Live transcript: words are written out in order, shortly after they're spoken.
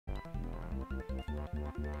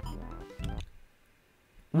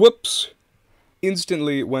Whoops!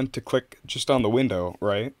 Instantly went to click just on the window,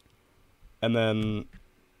 right? And then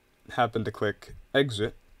happened to click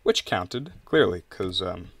exit, which counted, clearly, because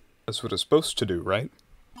that's what it's supposed to do, right?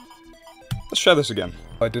 Let's try this again.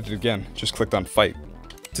 I did it again, just clicked on fight.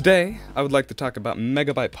 Today, I would like to talk about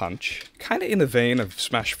Megabyte Punch, kinda in the vein of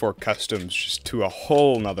Smash 4 Customs, just to a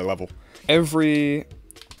whole nother level. Every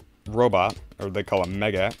robot, or they call them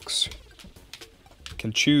Mega X,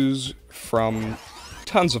 can choose from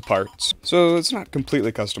tons of parts, so it's not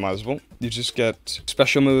completely customizable. You just get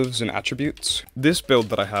special moves and attributes. This build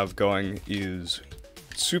that I have going is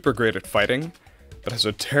super great at fighting, but has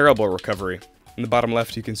a terrible recovery. In the bottom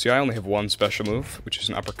left you can see I only have one special move, which is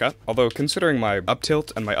an uppercut. Although considering my up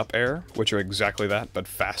tilt and my up air, which are exactly that, but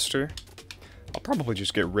faster, I'll probably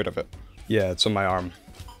just get rid of it. Yeah, it's on my arm.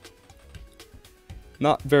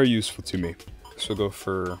 Not very useful to me. So we'll go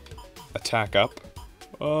for attack up.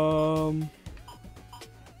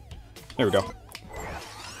 There we go.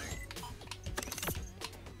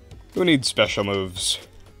 Who needs special moves?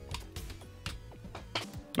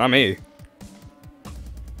 Not me.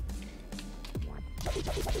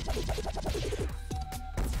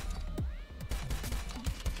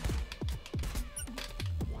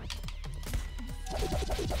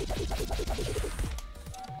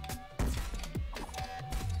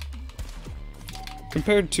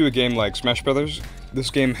 Compared to a game like Smash Brothers, this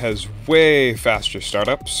game has way faster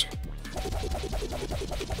startups.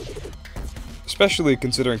 Especially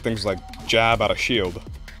considering things like jab out of shield.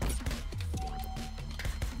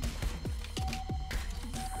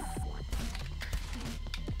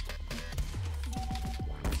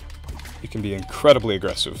 You can be incredibly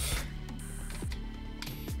aggressive.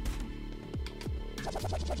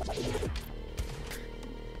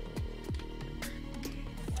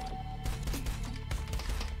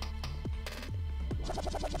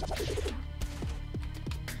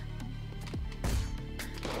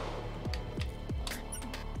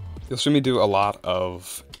 You'll see me do a lot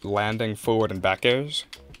of landing forward and back airs.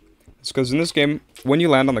 It's because in this game, when you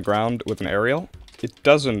land on the ground with an aerial, it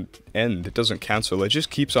doesn't end, it doesn't cancel, it just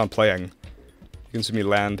keeps on playing. You can see me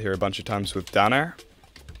land here a bunch of times with down air.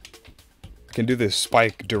 I can do this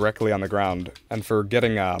spike directly on the ground, and for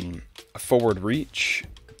getting a forward reach,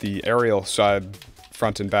 the aerial side,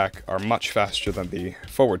 front and back, are much faster than the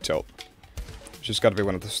forward tilt. It's just gotta be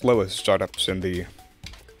one of the slowest startups in the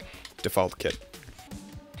default kit.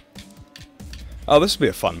 Oh, this will be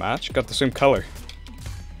a fun match. Got the same color.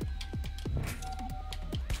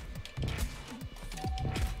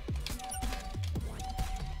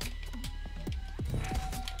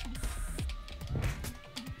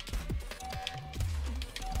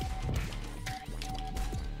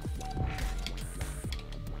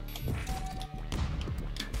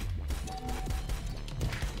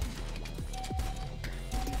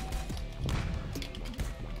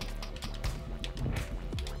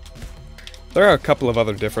 There are a couple of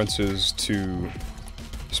other differences to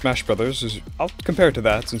Smash Brothers. I'll compare it to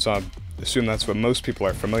that since I assume that's what most people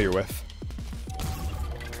are familiar with.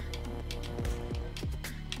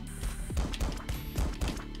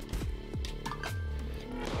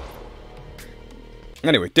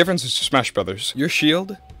 Anyway, differences to Smash Brothers. Your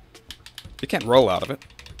shield, you can't roll out of it.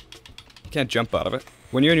 You can't jump out of it.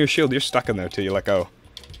 When you're in your shield, you're stuck in there till you let go.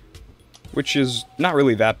 Which is not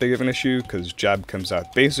really that big of an issue, because jab comes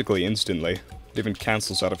out basically instantly. It even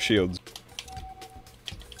cancels out of shields.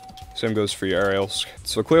 Same goes for your aerials.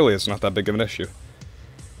 So clearly it's not that big of an issue.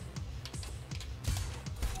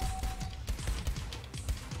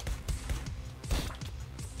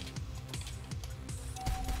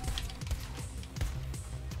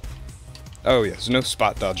 Oh yes, no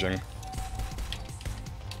spot dodging.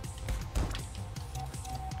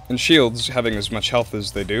 And shields, having as much health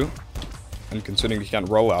as they do, and considering you can't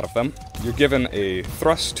roll out of them, you're given a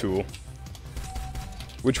thrust tool,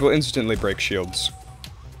 which will instantly break shields.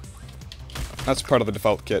 That's part of the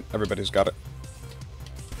default kit, everybody's got it.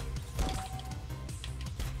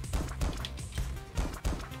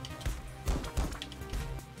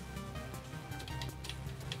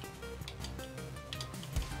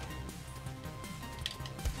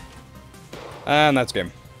 And that's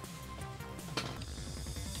game.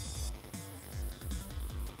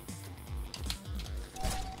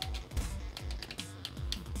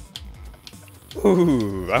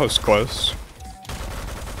 Ooh, that was close.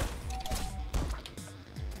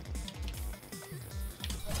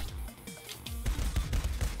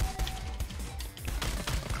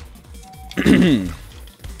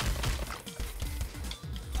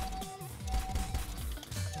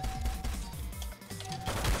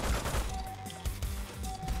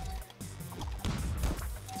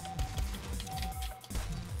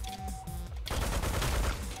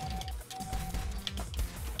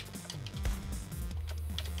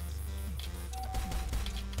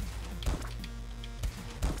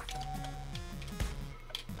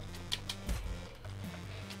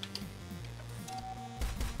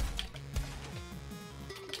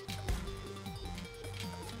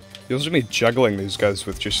 You'll see me juggling these guys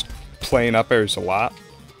with just plain up airs a lot.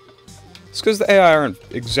 It's because the AI aren't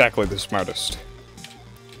exactly the smartest.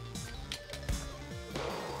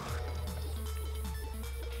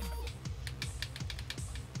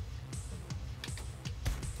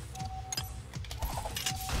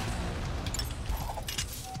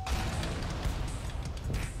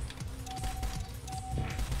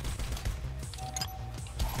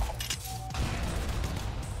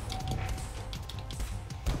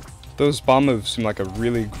 Those bomb moves seem like a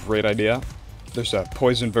really great idea. There's a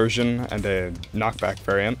poison version and a knockback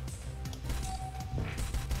variant.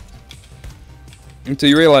 Until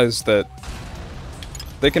you realize that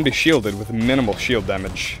they can be shielded with minimal shield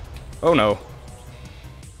damage. Oh no.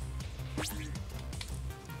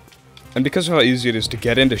 And because of how easy it is to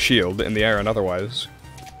get into shield in the air and otherwise,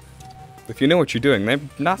 if you know what you're doing, they're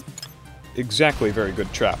not exactly very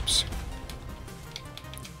good traps.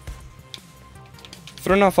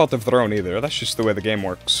 They're not fault of their own either, that's just the way the game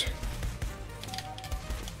works.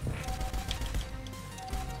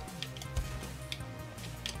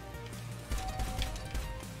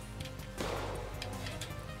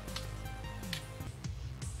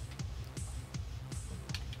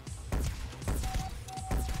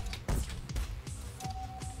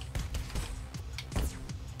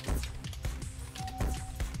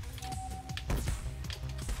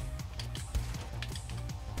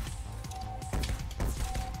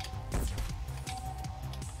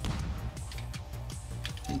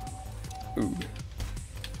 Ooh.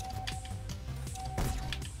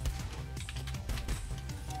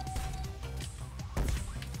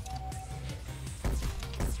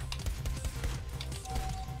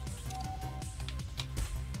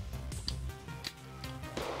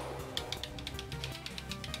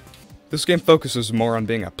 This game focuses more on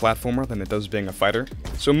being a platformer than it does being a fighter,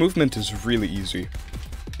 so movement is really easy.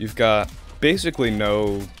 You've got basically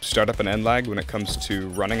no startup and end lag when it comes to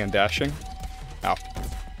running and dashing. Ow.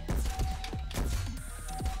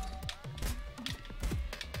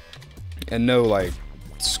 And no, like,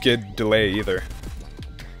 skid delay either.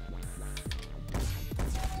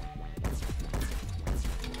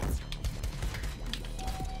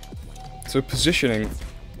 So positioning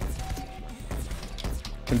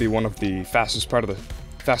can be one of the fastest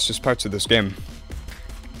parts of this game.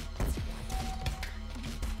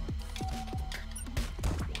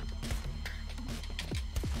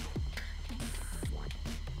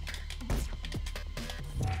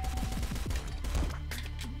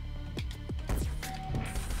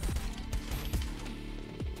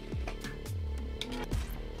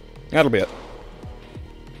 That'll be it.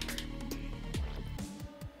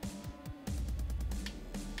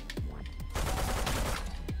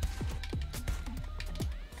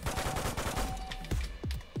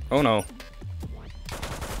 Oh no.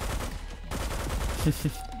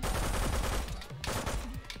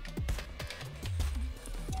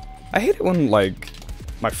 I hate it when, like,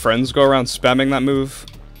 my friends go around spamming that move.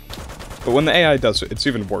 But when the AI does it, it's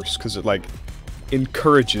even worse, because it, like,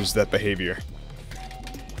 encourages that behavior.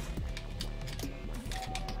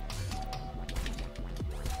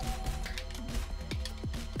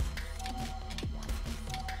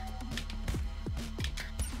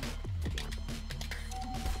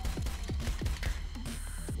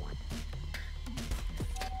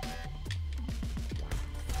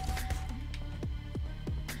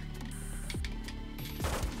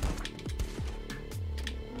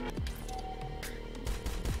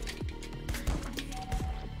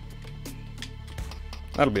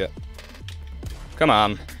 That'll be it. Come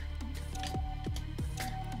on.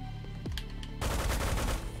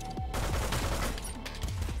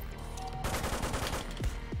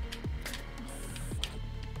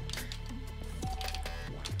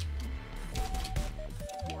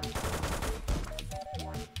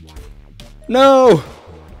 No!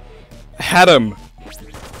 I had him.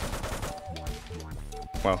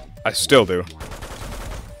 Well, I still do.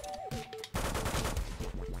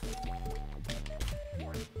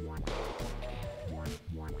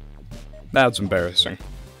 That's embarrassing.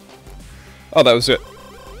 Oh, that was it.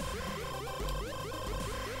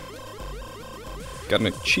 Got an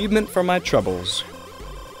achievement for my troubles.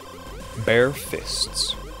 Bare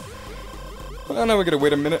fists. Well, now we gotta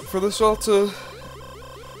wait a minute for this all to...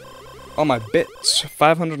 All my bits.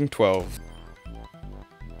 512.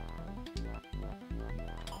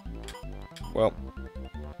 Well,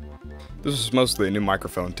 this is mostly a new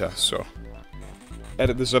microphone test, so...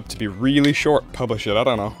 Edit this up to be really short, publish it, I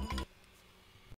don't know.